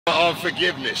of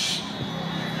forgiveness.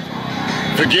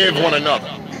 Forgive one another.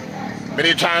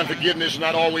 Many times forgiveness is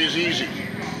not always easy.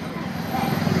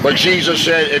 But Jesus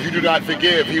said, if you do not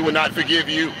forgive, he will not forgive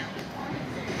you.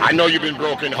 I know you've been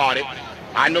brokenhearted.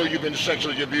 I know you've been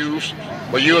sexually abused,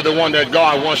 but you're the one that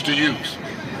God wants to use.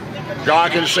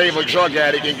 God can save a drug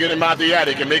addict and get him out the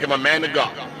attic and make him a man of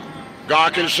God.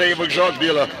 God can save a drug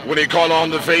dealer when they call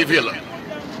on the faith healer.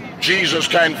 Jesus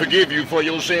can forgive you for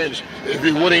your sins if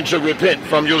you're willing to repent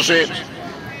from your sins.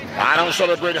 I don't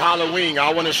celebrate Halloween.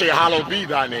 I want to say, hallowed be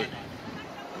thy name.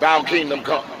 Thy kingdom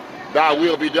come. Thy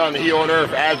will be done here on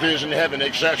earth as it is in heaven,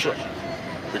 etc.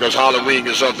 Because Halloween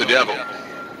is of the devil,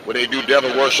 where they do devil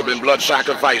worship and blood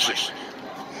sacrifices.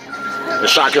 And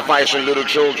sacrificing little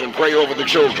children. Pray over the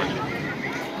children.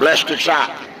 Bless the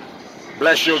child.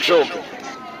 Bless your children.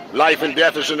 Life and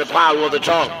death is in the power of the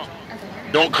tongue.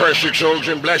 Don't curse your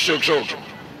children. Bless your children.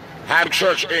 Have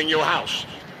church in your house.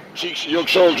 Teach your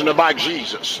children about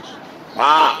Jesus.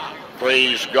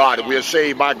 Praise God. We are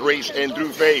saved by grace and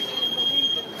through faith.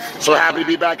 So happy to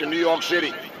be back in New York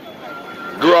City.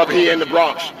 Grew up here in the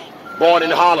Bronx. Born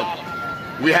in Harlem.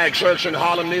 We had church in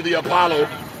Harlem near the Apollo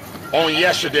on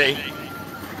yesterday.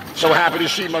 So happy to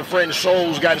see my friend's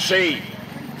souls got saved.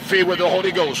 Filled with the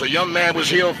Holy Ghost. A young man was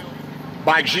healed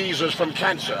by Jesus from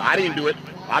cancer. I didn't do it.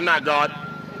 I'm not God.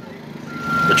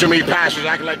 But too many pastors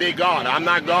acting like they God. I'm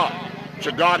not God.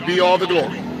 To God be all the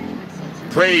glory.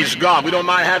 Praise God. We don't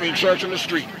mind having church in the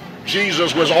street.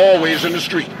 Jesus was always in the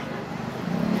street.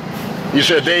 He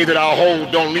said, they that are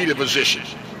whole don't need a physician.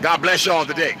 God bless y'all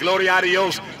today. Gloria a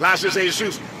Dios. Gracias a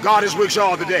Jesus. God is with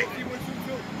y'all today.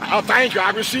 Oh, thank you.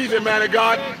 I received it, man of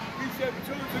God.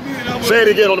 Say it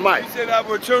again on the mic. He said, I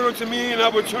will return unto me and I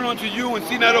will return unto you and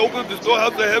see not open up the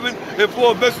storehouse of heaven and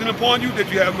pour a blessing upon you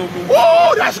that you have no room.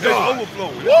 Whoa, that's God.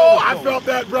 Overflowing. Whoa, I felt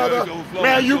that, brother.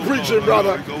 Man, you preaching,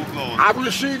 brother. I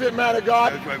received it, man of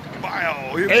God.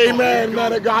 Amen,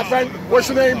 man of God. What's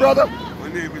your name, brother?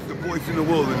 My name is the voice in the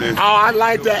wilderness. Oh, I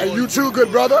like that. And you too,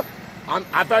 good brother.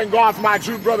 I thank God for my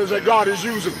two brothers that God is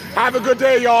using. Have a good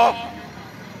day, y'all.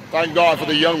 Thank God for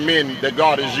the young men that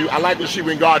God is using. I like to see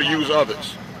when God uses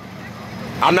others.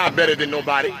 I'm not better than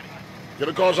nobody.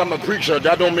 Just because I'm a preacher,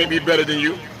 that don't make me better than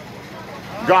you.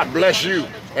 God bless you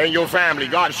and your family.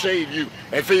 God save you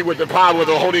and feed with the power of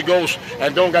the Holy Ghost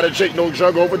and don't got to take no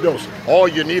drug overdose. All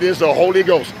you need is the Holy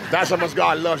Ghost. That's how much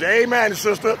God loves you. Amen,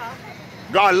 sister.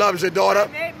 God loves your daughter. I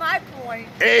made my point.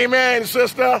 Amen,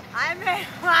 sister. I made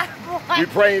my point. We're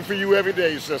praying for you every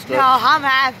day, sister. No, I'm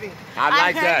happy. I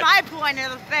like that. I made my point in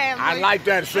the family. I like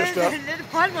that, sister. This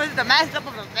one was the mess up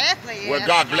of the family. Well,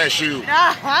 God bless you. No,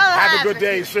 have a good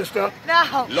day, sister.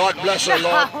 No. Lord bless her,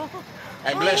 Lord.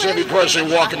 And bless every person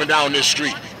walking down this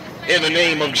street. In the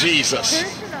name of Jesus.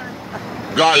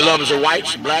 God loves the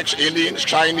whites, blacks, Indians,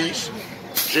 Chinese,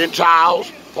 Gentiles,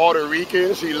 Puerto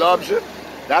Ricans. He loves you.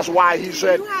 That's why he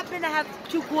said, do you happen to have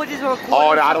 2 quarters or a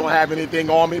quarter? Oh, I don't have anything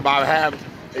on me, but I have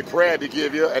a prayer to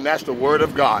give you, and that's the word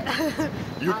of God.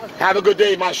 You have a good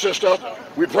day, my sister.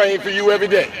 We're praying for you every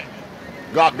day.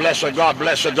 God bless her, God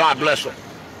bless her, God bless her.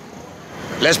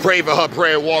 Let's pray for her,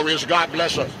 prayer warriors. God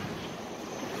bless her.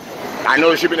 I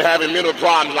know she's been having mental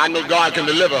problems. I know God can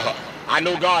deliver her. I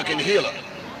know God can heal her.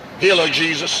 Heal her,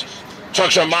 Jesus.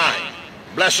 Touch her mind.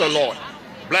 Bless her, Lord.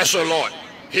 Bless her, Lord.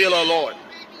 Heal her, Lord.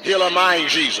 Heal her mind,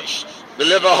 Jesus.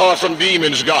 Deliver her from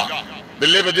demons, God.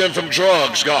 Deliver them from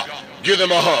drugs, God. Give them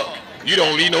a hug. You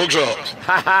don't need no drugs.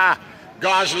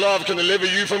 God's love can deliver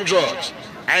you from drugs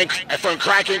and from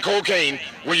crack and cocaine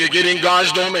when you get in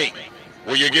God's domain.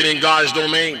 When you get in God's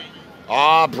domain.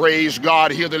 Praise God.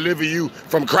 He'll deliver you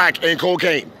from crack and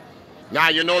cocaine. Now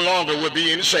you no longer will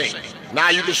be insane. Now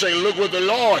you can say, look what the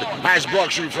Lord has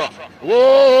brought you from.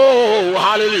 Whoa,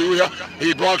 hallelujah.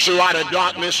 He brought you out of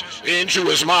darkness into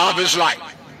his marvelous light.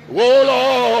 Whoa,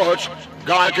 Lord.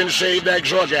 God can save that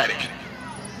drug addict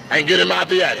and get him out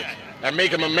the attic and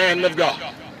make him a man of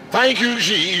God. Thank you,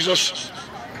 Jesus.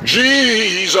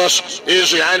 Jesus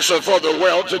is the answer for the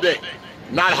world today,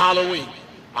 not Halloween.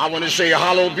 I want to say,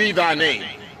 hallowed be thy name.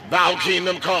 Thy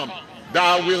kingdom come.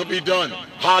 Thy will be done.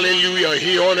 Hallelujah.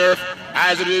 Here on earth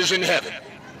as it is in heaven.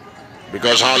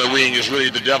 Because Halloween is really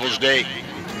the devil's day.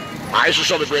 I used to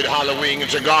celebrate Halloween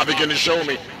until God began to show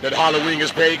me that Halloween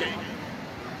is pagan.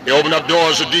 They open up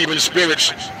doors to demon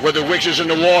spirits where the witches and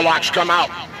the warlocks come out.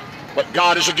 But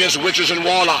God is against witches and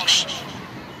warlocks.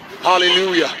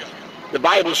 Hallelujah. The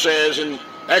Bible says in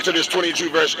Exodus 22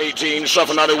 verse 18,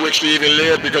 suffer not a witch to even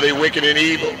live because they wicked and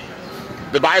evil.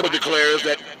 The Bible declares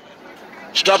that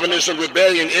stubbornness and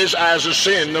rebellion is as a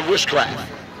sin of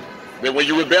witchcraft. That when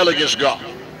you rebel against God,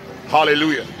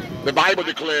 hallelujah, The Bible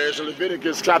declares in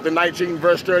Leviticus chapter 19,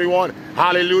 verse 31,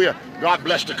 hallelujah, God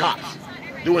bless the cops.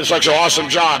 Doing such an awesome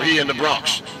job here in the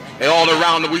Bronx. And all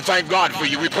around them, we thank God for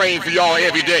you. We're praying for y'all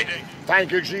every day.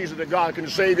 Thank you, Jesus, that God can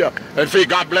save you. And feed,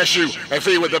 God bless you. And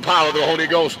feed with the power of the Holy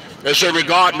Ghost. And say,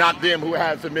 regard not them who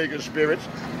have familiar spirits.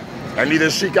 And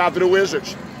neither seek after the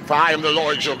wizards. For I am the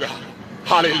Lord your God.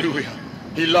 Hallelujah.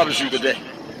 He loves you today.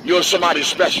 You're somebody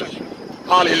special.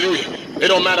 Hallelujah. It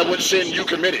don't matter what sin you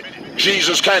committed.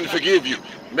 Jesus can forgive you.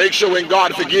 Make sure when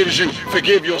God forgives you,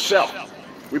 forgive yourself.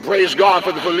 We praise God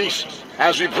for the police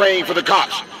as we praying for the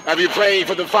cops, as we praying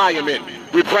for the firemen.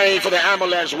 We're praying for the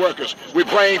ambulance workers. We're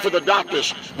praying for the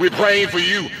doctors. We're praying for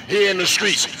you here in the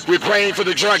streets. We're praying for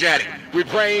the drug addict. We're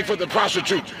praying for the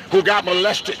prostitute who got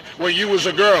molested when you was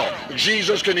a girl.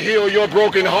 Jesus can heal your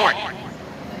broken heart.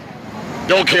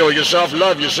 Don't kill yourself.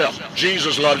 Love yourself.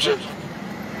 Jesus loves you.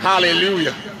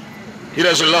 Hallelujah. He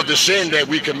doesn't love the sin that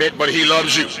we commit, but he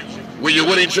loves you. When you're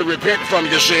willing to repent from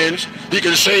your sins, he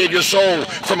can save your soul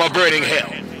from a burning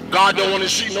hell. God don't want to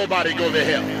see nobody go to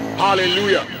hell.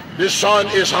 Hallelujah. This sun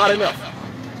is hot enough.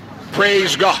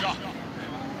 Praise God.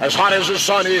 As hot as the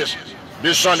sun is,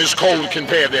 this sun is cold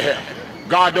compared to hell.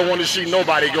 God don't want to see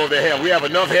nobody go to hell. We have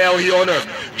enough hell here on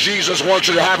earth. Jesus wants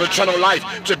you to have eternal life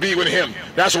to be with him.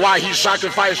 That's why he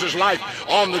sacrificed his life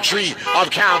on the tree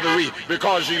of Calvary,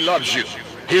 because he loves you.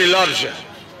 He loves you.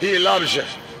 He loves you.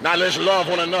 Now let's love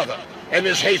one another. In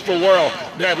this hateful world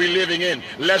that we're living in,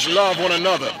 let's love one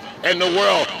another. In the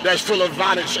world that's full of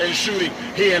violence and shooting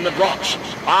here in the Bronx.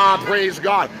 Praise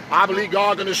God. I believe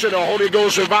God going to send a Holy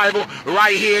Ghost revival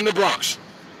right here in the Bronx.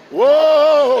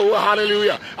 Whoa,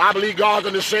 hallelujah. I believe God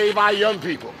going to save our young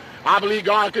people. I believe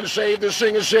God can save the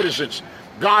senior citizens.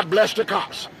 God bless the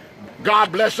cops.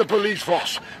 God bless the police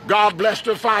force. God bless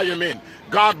the firemen.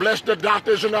 God bless the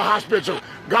doctors in the hospital.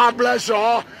 God bless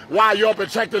y'all while you're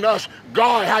protecting us.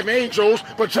 God have angels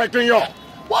protecting y'all.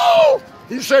 Whoa!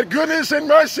 He said goodness and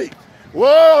mercy.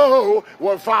 Whoa!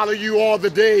 Will follow you all the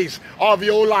days of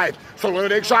your life. So when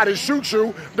they try to shoot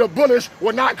you, the bullets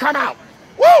will not come out.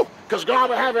 Woo! Because God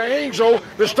will have an angel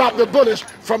to stop the bullets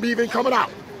from even coming out.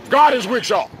 God is with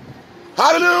y'all.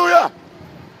 Hallelujah!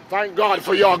 Thank God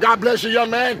for y'all. God bless you, young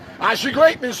man. I see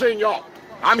greatness in y'all.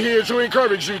 I'm here to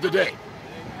encourage you today.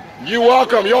 You're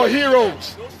welcome. You're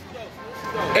heroes.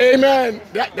 Amen.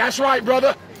 That's right,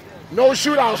 brother. No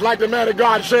shootouts, like the man of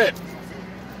God said.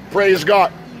 Praise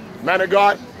God. Man of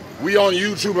God, we on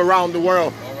YouTube around the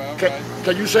world. All right.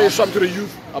 Can you say something to the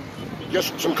youth?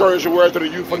 Just some encouraging words to the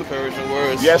youth. Encouraging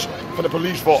words. Yes, for the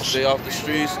police force. Stay off the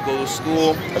streets, go to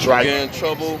school. That's right. Get in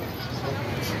trouble.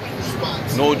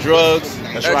 No drugs.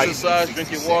 That's exercise, right.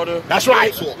 Drink your water. That's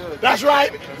right. That's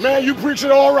right. Man, you preach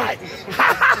it all right.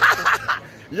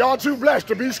 Y'all too blessed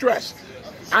to be stressed.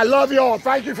 I love y'all.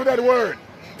 Thank you for that word.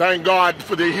 Thank God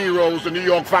for the heroes, the New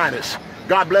York finest.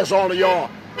 God bless all of y'all.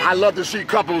 I love to see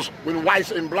couples with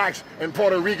whites and blacks and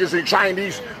Puerto Ricans and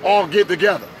Chinese all get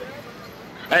together.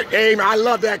 And, amen. I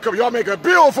love that couple. Y'all make a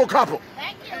beautiful couple.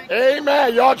 Thank you.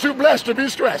 Amen. Y'all too blessed to be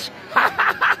stressed.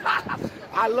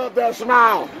 I love that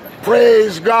smile.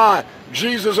 Praise God.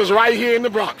 Jesus is right here in the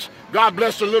Bronx. God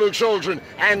bless the little children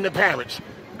and the parents.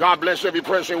 God bless every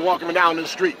person walking down the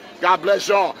street. God bless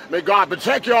y'all. May God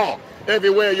protect y'all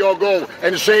everywhere y'all go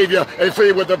and save you and fill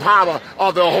you with the power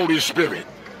of the Holy Spirit.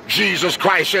 Jesus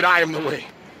Christ said, I am the way,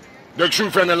 the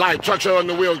truth, and the life. Touch her in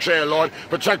the wheelchair, Lord.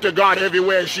 Protect her, God,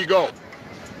 everywhere she go.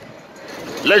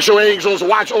 Let your angels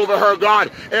watch over her,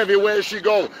 God, everywhere she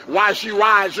go, while she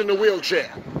rides in the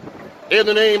wheelchair. In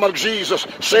the name of Jesus,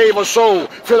 save her soul.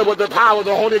 Fill her with the power of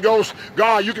the Holy Ghost.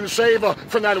 God, you can save her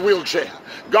from that wheelchair.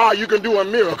 God, you can do a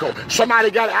miracle. Somebody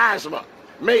got asthma.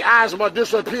 Make asthma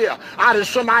disappear out of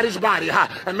somebody's body.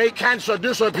 And make cancer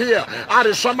disappear out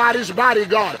of somebody's body,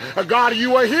 God. God,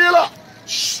 you a healer.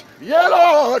 Yeah,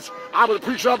 Lord. I was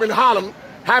preaching up in Harlem.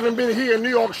 Haven't been here in New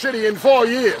York City in 4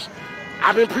 years.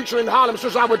 I've been preaching in Harlem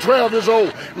since I was 12 years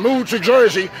old. Moved to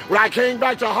Jersey. When I came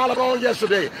back to Harlem on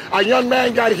yesterday, a young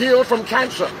man got healed from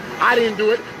cancer. I didn't do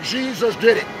it. Jesus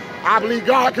did it. I believe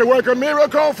God can work a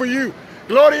miracle for you.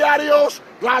 Gloria a Dios.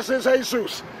 Gracias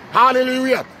Jesus.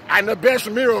 Hallelujah. And the best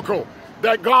miracle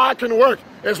that God can work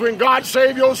is when God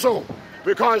saves your soul,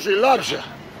 because he loves you.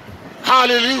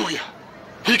 Hallelujah.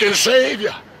 He can save you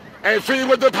and fill you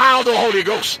with the power of the Holy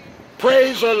Ghost.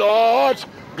 Praise the Lord.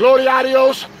 Gloria a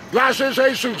Dios. Gracias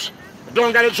Jesus.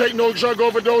 Don't got to take no drug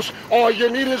overdose. All you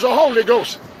need is a Holy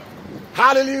Ghost.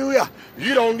 Hallelujah.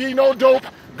 You don't need no dope.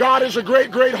 God is a great,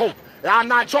 great hope. I'm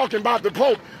not talking about the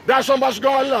Pope. That's how much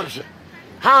God loves you.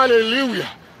 Hallelujah.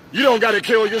 You don't got to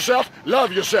kill yourself.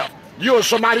 Love yourself. You're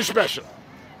somebody special.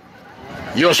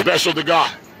 You're special to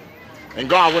God. And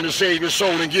God want to save your soul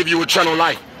and give you eternal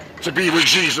life to be with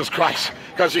Jesus Christ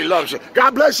because he loves you.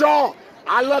 God bless y'all.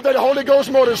 I love that Holy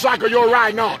Ghost motorcycle you're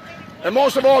riding on. And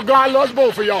most of all, God loves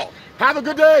both of y'all. Have a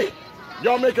good day.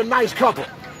 Y'all make a nice couple.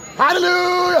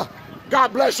 Hallelujah.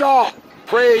 God bless y'all.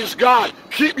 Praise God.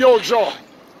 Keep your joy.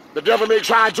 The devil may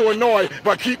try to annoy,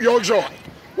 but keep your joy.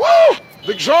 Woo!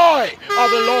 The joy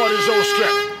of the Lord is your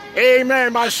strength.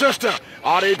 Amen, my sister.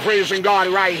 Are they praising God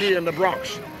right here in the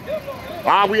Bronx?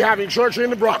 Are we having church in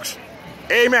the Bronx?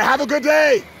 Amen. Have a good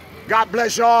day. God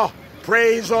bless y'all.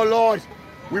 Praise the Lord.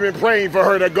 We've been praying for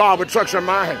her that God would touch her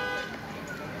mind.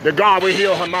 That God would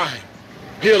heal her mind.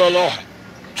 Heal her, Lord.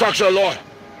 Touch her, Lord.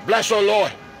 Bless her,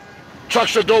 Lord.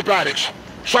 Touch the dope addicts.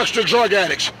 Touch the drug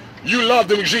addicts. You love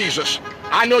them, Jesus.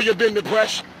 I know you've been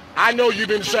depressed. I know you've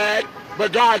been sad.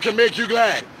 But God can make you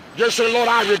glad. Just say, Lord,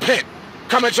 I repent.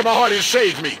 Come into my heart and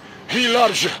save me. He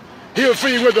loves you. He'll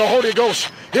fill you with the Holy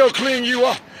Ghost. He'll clean you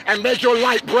up and make your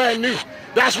life brand new.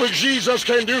 That's what Jesus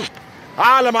can do.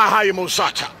 Ah,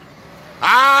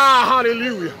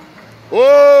 hallelujah.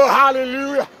 Oh,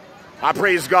 hallelujah. I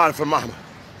praise God for Mama.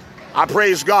 I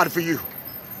praise God for you.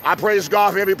 I praise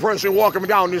God for every person walking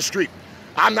down this street.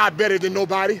 I'm not better than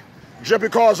nobody. Just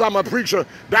because I'm a preacher,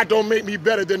 that don't make me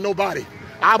better than nobody.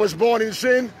 I was born in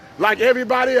sin like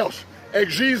everybody else. And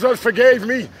Jesus forgave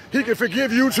me. He can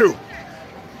forgive you too.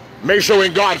 Make sure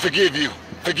when God forgive you,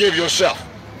 forgive yourself.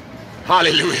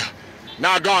 Hallelujah.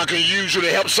 Now God can use you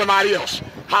to help somebody else.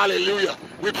 Hallelujah.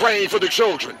 We're praying for the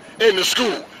children in the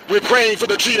school. We're praying for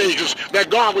the teenagers that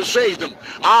God will save them.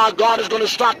 Our God is going to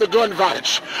stop the gun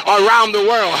violence around the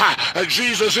world.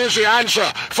 Jesus is the answer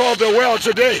for the world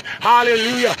today.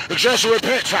 Hallelujah. Just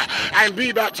repent and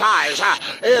be baptized.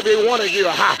 Every one of you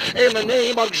in the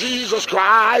name of Jesus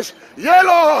Christ. Yea,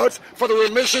 Lord, for the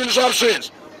remissions of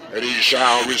sins. And he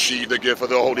shall receive the gift of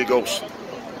the Holy Ghost.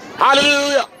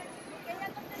 Hallelujah.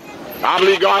 I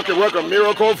believe God can work a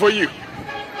miracle for you.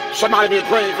 Somebody been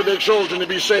praying for their children to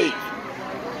be saved.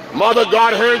 Mother,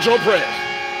 God heard your prayers.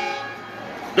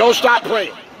 Don't stop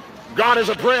praying. God is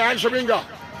a prayer answering God.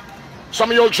 Some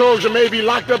of your children may be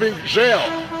locked up in jail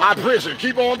or prison.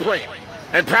 Keep on praying.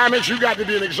 And parents, you got to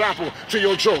be an example to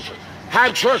your children.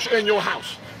 Have church in your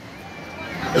house.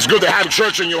 It's good to have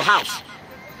church in your house.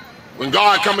 When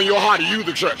God come in your heart, you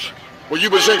the church. When you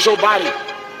present your body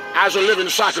as a living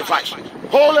sacrifice.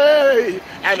 Holy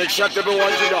and acceptable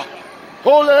unto God.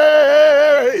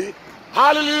 Holy.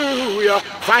 Hallelujah.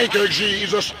 Thank you,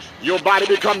 Jesus. Your body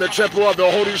become the temple of the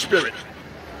Holy Spirit.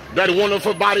 That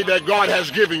wonderful body that God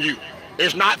has given you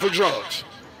is not for drugs.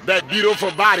 That beautiful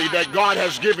body that God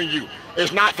has given you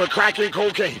is not for crack and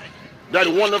cocaine. That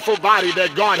wonderful body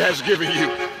that God has given you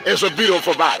is a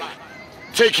beautiful body.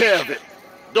 Take care of it.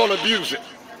 Don't abuse it.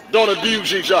 Don't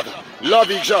abuse each other.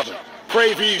 Love each other.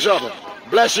 Pray for each other.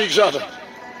 Bless each other.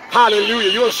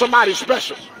 Hallelujah. You're somebody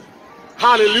special.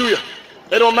 Hallelujah.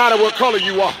 It don't matter what color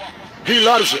you are. He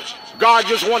loves it. God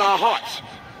just wants our hearts.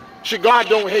 See, God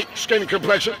don't hate skin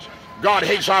complexion. God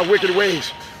hates our wicked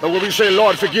ways. But when we say,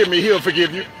 Lord, forgive me, he'll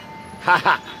forgive you.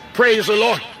 Praise the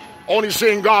Lord. Only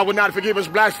sin God would not forgive us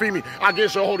blasphemy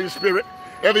against the Holy Spirit.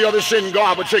 Every other sin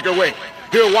God would take away.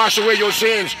 He'll wash away your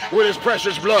sins with his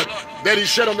precious blood that he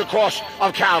shed on the cross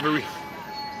of Calvary.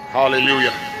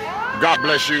 Hallelujah. God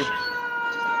bless you.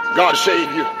 God save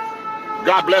you.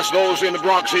 God bless those in the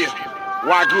Bronx here,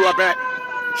 where I grew up at.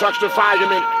 Touch the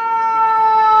firemen.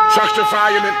 Touch the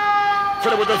firemen.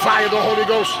 Fill it with the fire of the Holy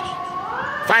Ghost.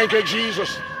 Thank you,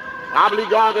 Jesus. I believe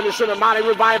God is going to send a mighty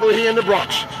revival here in the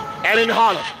Bronx and in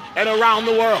Harlem and around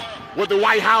the world. What the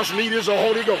White House needs is a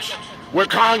Holy Ghost. What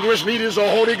Congress needs is a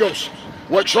Holy Ghost.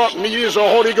 What Trump needs is a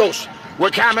Holy Ghost.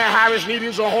 What Kamala Harris needs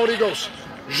is a Holy Ghost.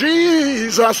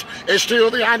 Jesus is still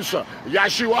the answer.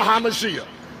 Yeshua HaMashiach.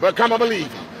 Become a believer.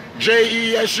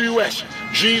 J-E-S-U-S.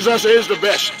 Jesus is the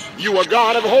best. You are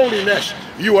God of holiness.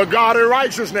 You are God of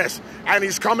righteousness. And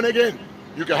he's coming again.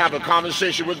 You can have a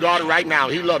conversation with God right now.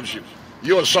 He loves you.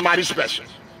 You're somebody special.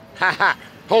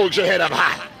 Hold your head up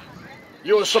high.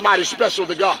 You're somebody special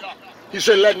to God. He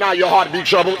said, let not your heart be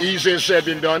troubled. Easy and said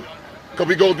and done. Because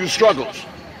we go through struggles.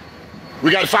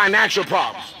 We got financial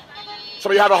problems.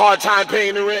 Some of you have a hard time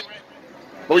paying the rent.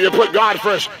 But when you put God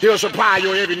first, he'll supply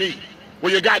your every need.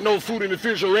 When you got no food in the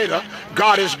refrigerator,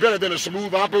 God is better than a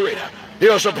smooth operator.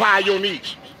 He'll supply your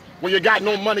needs. When you got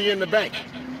no money in the bank,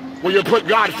 when you put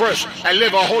God first and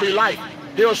live a holy life,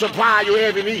 he'll supply your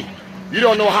every need. You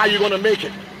don't know how you're going to make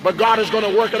it, but God is going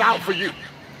to work it out for you.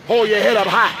 Hold your head up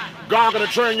high. God going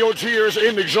to turn your tears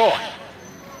into joy.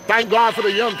 Thank God for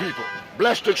the young people.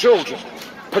 Bless the children.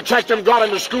 Protect them, God,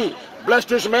 in the school. Bless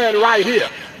this man right here.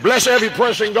 Bless every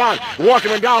person, God,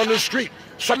 walking down the street.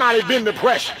 Somebody been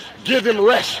depressed. Give them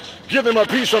rest. Give them a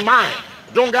peace of mind.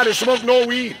 Don't got to smoke no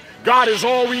weed. God is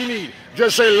all we need.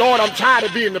 Just say, Lord, I'm tired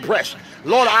of being depressed.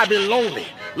 Lord, I've been lonely.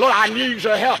 Lord, I need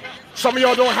your help. Some of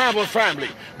y'all don't have a family,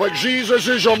 but Jesus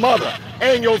is your mother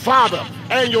and your father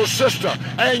and your sister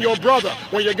and your brother.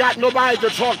 When you got nobody to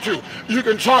talk to, you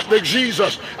can talk to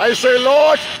Jesus and say,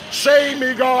 Lord, save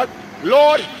me, God.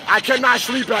 Lord, I cannot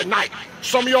sleep at night.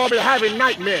 Some of y'all been having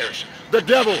nightmares. The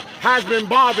devil has been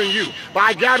bothering you, but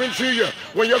I guarantee you,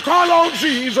 when you call on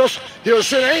Jesus, he'll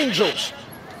send angels.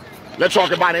 Let's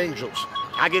talk about angels.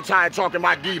 I get tired talking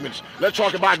about demons. Let's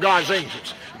talk about God's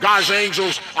angels. God's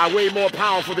angels are way more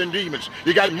powerful than demons.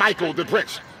 You got Michael, the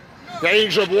prince, the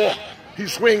angel of war. He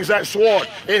swings that sword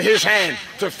in his hand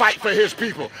to fight for his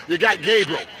people. You got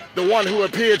Gabriel, the one who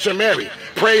appeared to Mary.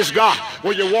 Praise God.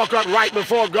 When you walk up right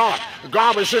before God,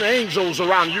 God will send angels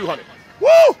around you, honey.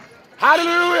 Woo!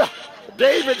 Hallelujah!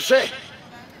 David said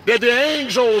that the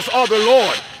angels of the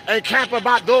Lord encamp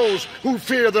about those who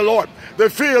fear the Lord. The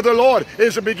fear of the Lord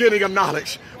is the beginning of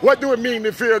knowledge. What do it mean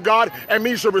to fear God? It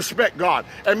means to respect God.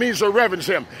 It means to reverence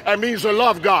him. It means to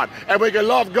love God. And when you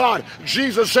love God,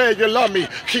 Jesus said, you love me,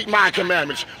 keep my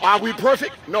commandments. Are we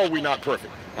perfect? No, we're not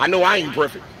perfect. I know I ain't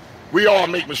perfect. We all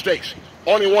make mistakes.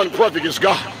 Only one perfect is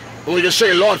God. But when you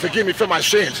say, Lord, forgive me for my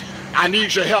sins, I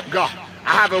need your help, God.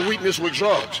 I have a weakness with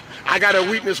drugs. I got a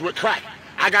weakness with crack.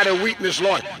 I got a weakness,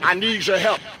 Lord. I need your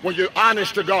help. When you're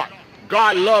honest to God,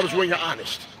 God loves when you're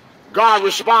honest. God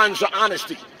responds to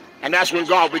honesty. And that's when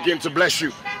God begins to bless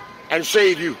you and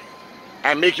save you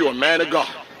and make you a man of God.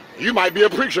 You might be a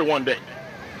preacher one day.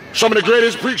 Some of the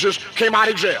greatest preachers came out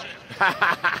of jail.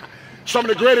 Some of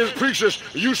the greatest preachers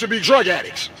used to be drug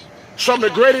addicts. Some of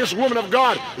the greatest women of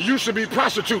God used to be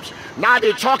prostitutes. Now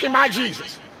they're talking about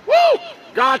Jesus. Woo!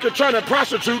 God can turn a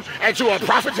prostitute into a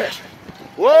prophetess.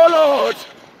 Oh, Lord.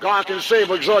 God can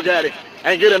save a drug addict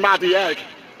and get him out the attic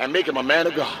and make him a man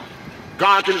of God.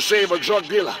 God can save a drug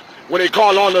dealer when they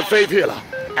call on the faith healer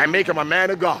and make him a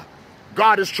man of God.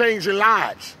 God is changing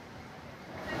lives.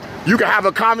 You can have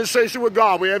a conversation with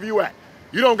God wherever you at.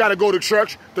 You don't got to go to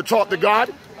church to talk to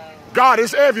God. God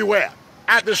is everywhere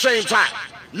at the same time.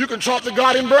 You can talk to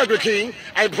God in Burger King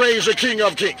and praise the King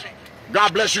of Kings.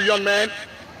 God bless you, young man.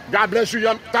 God bless you,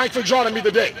 young. Thanks for joining me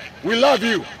today. We love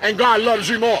you, and God loves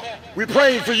you more. We're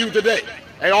praying for you today.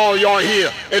 And all y'all here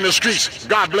in the streets,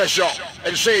 God bless y'all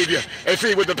and save you and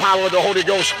feed with the power of the Holy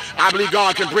Ghost. I believe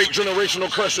God can break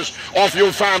generational curses off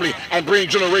your family and bring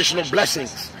generational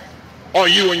blessings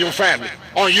on you and your family,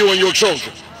 on you and your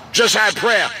children. Just have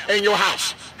prayer in your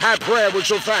house. Have prayer with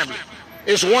your family.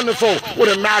 It's wonderful when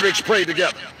a marriage pray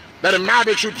together. That a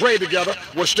marriage who pray together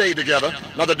will stay together.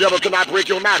 Now the devil cannot break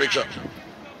your marriage up.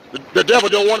 The devil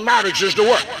don't want marriages to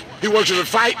work. He wants you to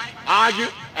fight, argue,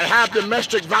 and have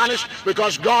domestic violence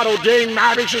because God ordained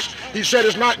marriages. He said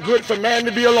it's not good for man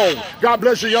to be alone. God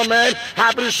bless you, young man.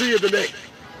 Happy to see you today.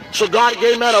 So God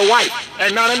gave man a wife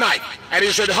and not a knife. And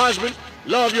he said, husband,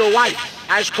 love your wife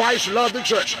as Christ loved the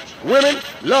church. Women,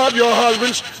 love your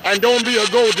husbands and don't be a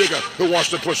gold digger who wants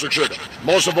to push the trigger.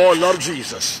 Most of all, love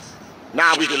Jesus.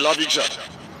 Now we can love each other.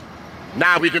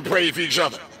 Now we can pray for each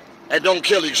other. And don't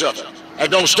kill each other. And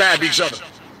don't stab each other.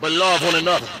 But love one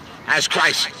another as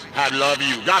Christ had loved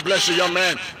you. God bless you, young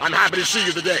man. I'm happy to see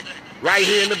you today. Right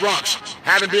here in the Bronx.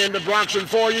 Haven't been in the Bronx in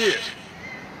 4 years.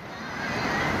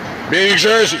 Been in New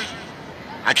Jersey.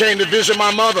 I came to visit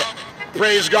my mother.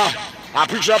 Praise God. I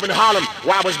preached up in Harlem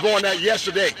where I was born at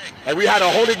yesterday. And we had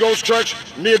a Holy Ghost church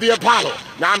near the Apollo.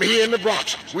 Now I'm here in the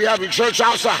Bronx. We have a church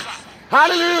outside.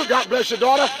 Hallelujah. God bless your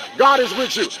daughter. God is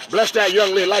with you. Bless that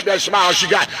young lady. Like that smile she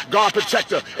got. God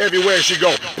protect her everywhere she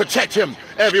go. Protect him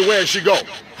everywhere she go.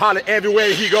 Hallelujah.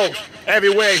 Everywhere he goes.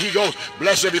 Everywhere he goes.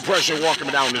 Bless every person walking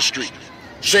down the street.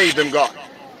 Save them, God.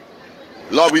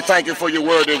 Lord, we thank you for your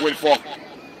word that went forth.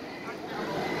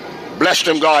 Bless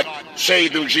them, God.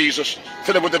 Save them, Jesus.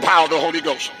 Fill them with the power of the Holy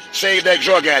Ghost. Save that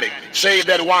drug addict. Save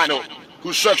that wino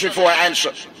who's searching for an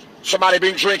answer. Somebody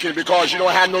been drinking because you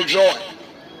don't have no joy.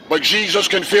 But Jesus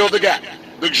can fill the gap.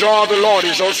 The joy of the Lord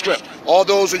is your strength. All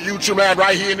those of you two man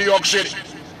right here in New York City.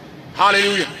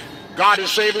 Hallelujah. God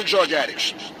is saving drug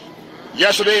addicts.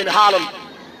 Yesterday in Harlem,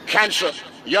 cancer.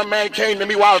 A young man came to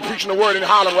me while I was preaching the word in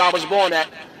Harlem where I was born at,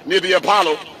 near the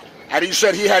Apollo. And he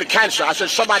said he had cancer. I said,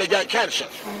 somebody got cancer.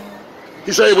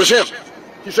 He said it was him.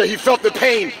 He said he felt the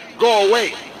pain go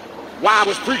away while I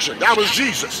was preaching. That was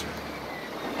Jesus.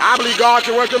 I believe God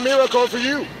can work a miracle for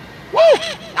you. Woo!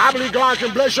 I believe God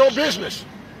can bless your business.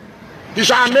 He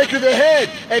said, I make you the head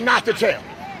and not the tail.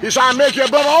 He said, I make you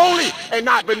above only and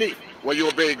not beneath. When you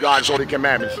obey God's holy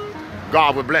commandments,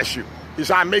 God will bless you. He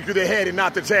said, I make you the head and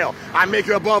not the tail. I make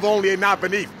you above only and not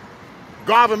beneath.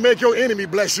 God will make your enemy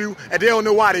bless you, and they don't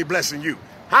know why they're blessing you.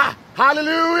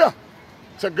 Hallelujah.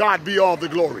 To God be all the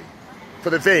glory for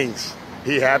the things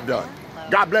he have done.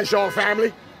 God bless y'all,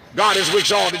 family. God is with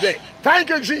y'all today. Thank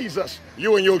you, Jesus.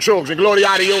 You and your children. Gloria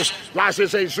a Dios.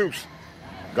 Gracias, Jesus.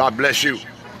 God bless you.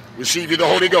 Receive you the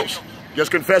Holy Ghost.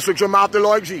 Just confess with your mouth the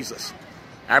Lord Jesus.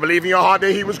 I believe in your heart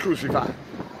that he was crucified.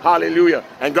 Hallelujah.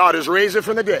 And God is raised him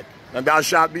from the dead, and thou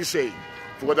shalt be saved.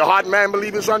 For with the heart man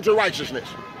believeth unto righteousness,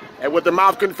 and with the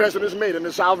mouth confession is made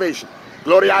unto salvation.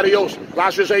 Gloria a Dios.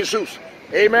 Gracias, Jesus.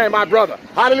 Amen, my brother.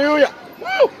 Hallelujah.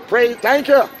 Woo! Praise, thank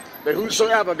you. That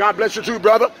whosoever, God bless you too,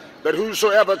 brother, that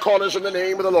whosoever calleth in the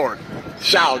name of the Lord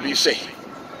shall be saved.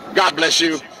 God bless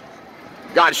you.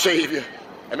 God save you.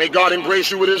 And may God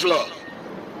embrace you with his love.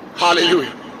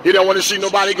 Hallelujah. He don't want to see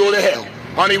nobody go to hell.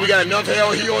 Honey, we got enough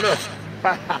hell here on earth.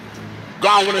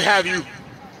 God want to have you.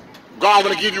 God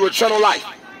want to give you eternal life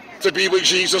to be with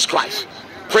Jesus Christ.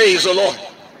 Praise the Lord.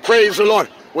 Praise the Lord.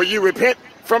 Will you repent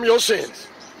from your sins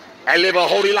and live a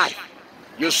holy life?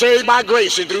 You're saved by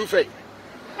grace and through faith.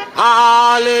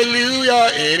 Hallelujah.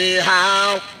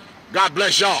 Anyhow, God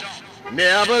bless y'all.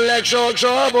 Never let your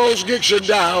troubles get you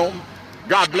down.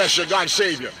 God bless you. God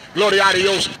save you. Gloria a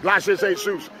Dios. Gracias,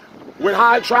 Jesus. When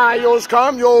high trials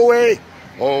come your way,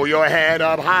 hold your head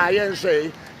up high and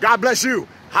say, God bless you.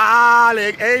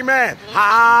 Hallelujah. Amen.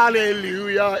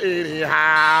 Hallelujah.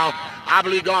 Anyhow, I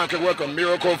believe God can work a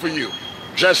miracle for you.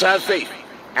 Just have faith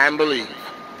and believe.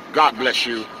 God bless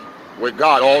you. With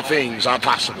God, all things are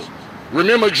possible.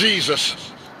 Remember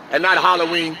Jesus, and not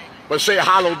Halloween, but say,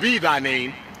 hallowed be thy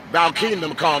name, thy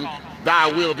kingdom come, thy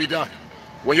will be done.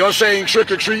 When you're saying trick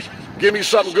or treat, give me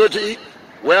something good to eat,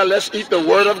 well, let's eat the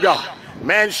word of God.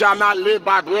 Man shall not live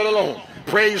by bread alone,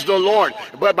 praise the Lord,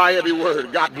 but by every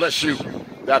word. God bless you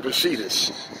that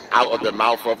proceedeth out of the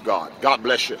mouth of God. God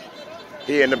bless you.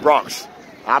 Here in the Bronx,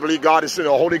 I believe God is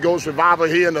sending a Holy Ghost revival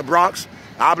here in the Bronx.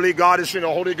 I believe God is sending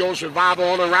a Holy Ghost revival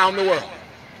all around the world.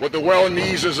 What the world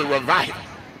needs is a revival.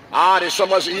 There's so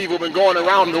much evil been going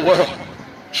around the world.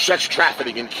 Sex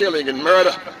trafficking and killing and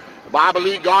murder. But I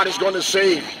believe God is going to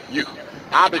save you.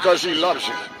 Because he loves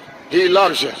you. He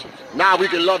loves you. Now we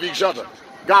can love each other.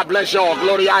 God bless y'all.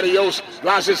 Gloria a Dios.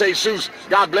 Gracias, Jesus.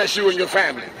 God bless you and your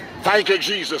family. Thank you,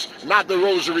 Jesus. Not the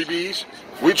rosary beads.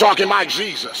 We're talking about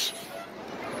Jesus.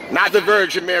 Not the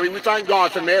Virgin Mary. We thank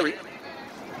God for Mary.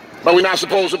 But we're not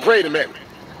supposed to pray to Mary.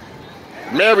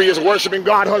 Mary is worshiping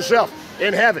God herself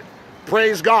in heaven.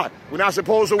 Praise God. We're not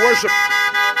supposed to worship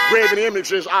graven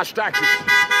images or statues.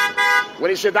 When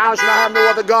he said, thou shalt not have no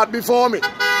other God before me.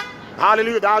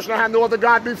 Hallelujah. Thou shalt not have no other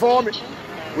God before me.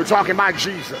 We're talking about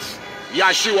Jesus.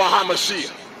 Yeshua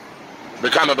HaMashiach.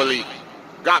 Become a believer.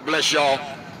 God bless y'all.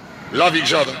 Love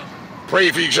each other.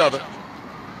 Pray for each other.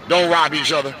 Don't rob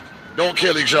each other. Don't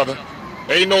kill each other.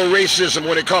 Ain't no racism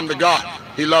when it comes to God.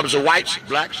 He loves the whites,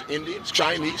 blacks, Indians,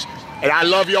 Chinese. And I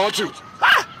love y'all too.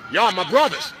 Y'all my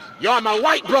brothers. Y'all my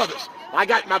white brothers. I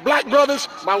got my black brothers,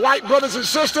 my white brothers and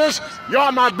sisters.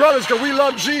 Y'all my brothers because we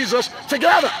love Jesus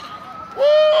together.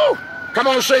 Woo! Come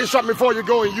on, say something before you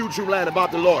go in YouTube land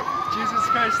about the Lord. Jesus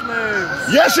Christ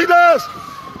lives. Yes, he does.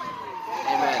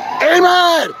 Amen.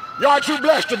 Amen. Y'all too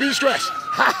blessed to be stressed.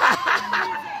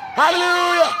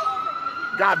 Hallelujah.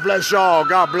 God bless y'all.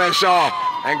 God bless y'all.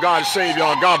 And God save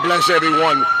y'all. God bless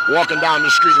everyone walking down the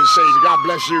street and save you. God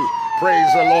bless you.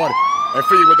 Praise the Lord. And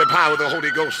fill you with the power of the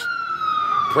Holy Ghost.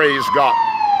 Praise God.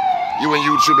 You in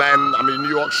YouTube land. I'm in New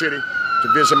York City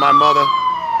to visit my mother.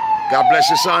 God bless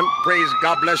you, son. Praise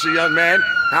God bless you, young man.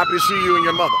 Happy to see you and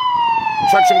your mother.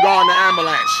 Touch and go in the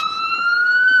ambulance.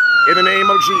 In the name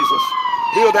of Jesus.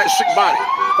 Heal that sick body.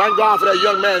 Thank God for that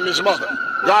young man and his mother.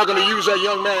 God going to use that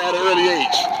young man at an early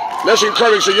age. Let's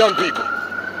encourage the young people.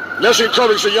 Let's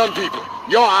encourage the young people.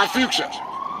 Y'all our future.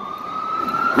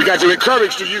 We got to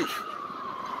encourage the youth.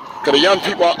 Because the young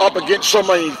people are up against so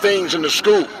many things in the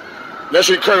school. Let's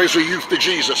encourage the youth to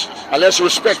Jesus. And let's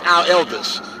respect our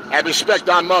elders. And respect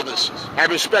our mothers.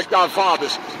 And respect our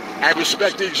fathers. And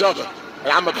respect each other. And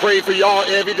I'm going to pray for y'all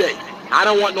every day. I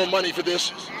don't want no money for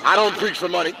this. I don't preach for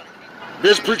money.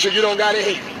 This preacher, you don't got to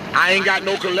hate. I ain't got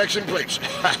no collection plates.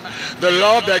 The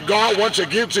love that God wants to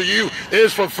give to you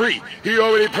is for free. He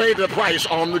already paid the price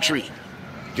on the tree.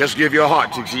 Just give your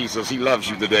heart to Jesus. He loves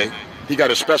you today. He got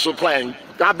a special plan.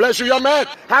 God bless you, young man.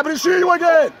 Happy to see you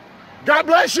again. God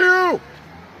bless you.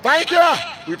 Thank you.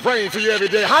 We're praying for you every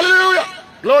day. Hallelujah.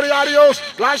 Gloria a Dios.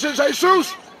 Gracias,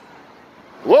 Jesus.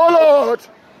 Oh, Lord.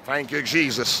 Thank you,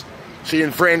 Jesus.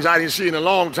 Seeing friends I didn't see in a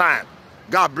long time.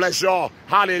 God bless y'all.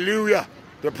 Hallelujah.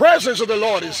 The presence of the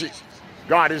Lord is here.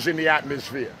 God is in the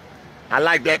atmosphere. I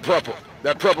like that purple.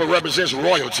 That purple represents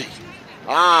royalty.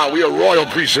 We are royal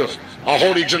priesthood. a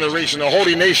holy generation, a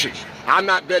holy nation. I'm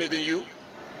not better than you.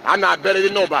 I'm not better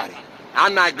than nobody.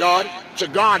 I'm not God. To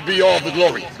God be all the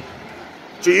glory.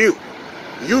 To you.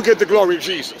 You get the glory of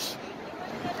Jesus.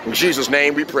 In Jesus'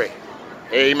 name we pray.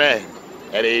 Amen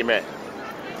and amen.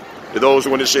 To those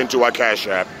who want to send to our Cash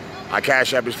App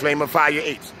is Flame of Fire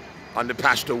 8 under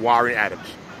Pastor Warren Adams.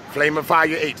 Flame of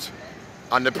Fire 8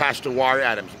 under Pastor Warren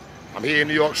Adams. I'm here in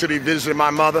New York City visiting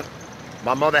my mother.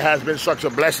 My mother has been such a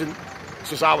blessing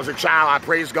since I was a child. I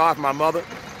praise God for my mother.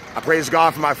 I praise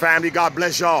God for my family. God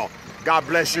bless y'all. God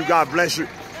bless you. God bless you.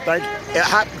 Thank you.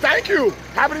 Thank you.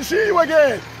 Happy to see you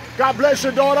again. God bless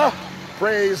your daughter.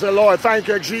 Praise the Lord. Thank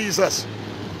you, Jesus.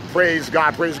 Praise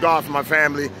God. Praise God for my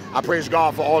family. I praise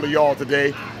God for all of y'all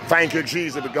today. Thank you,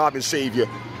 Jesus, the God and Savior,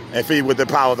 and feed with the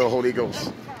power of the Holy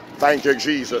Ghost. Thank you,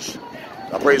 Jesus.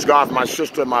 I praise God for my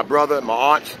sister, my brother, my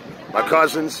aunts, my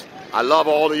cousins. I love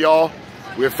all of y'all.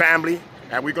 We're family,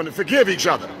 and we're going to forgive each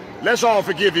other. Let's all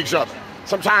forgive each other.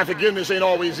 Sometimes forgiveness ain't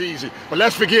always easy, but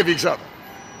let's forgive each other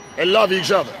and love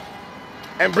each other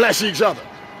and bless each other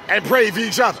and pray for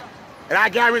each other. And I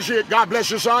guarantee it, God bless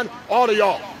your son, all of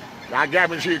y'all. And I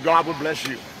guarantee it, God will bless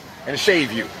you and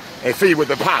save you and feed with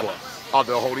the power of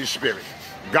the Holy Spirit.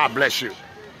 God bless you.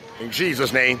 In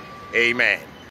Jesus' name, amen.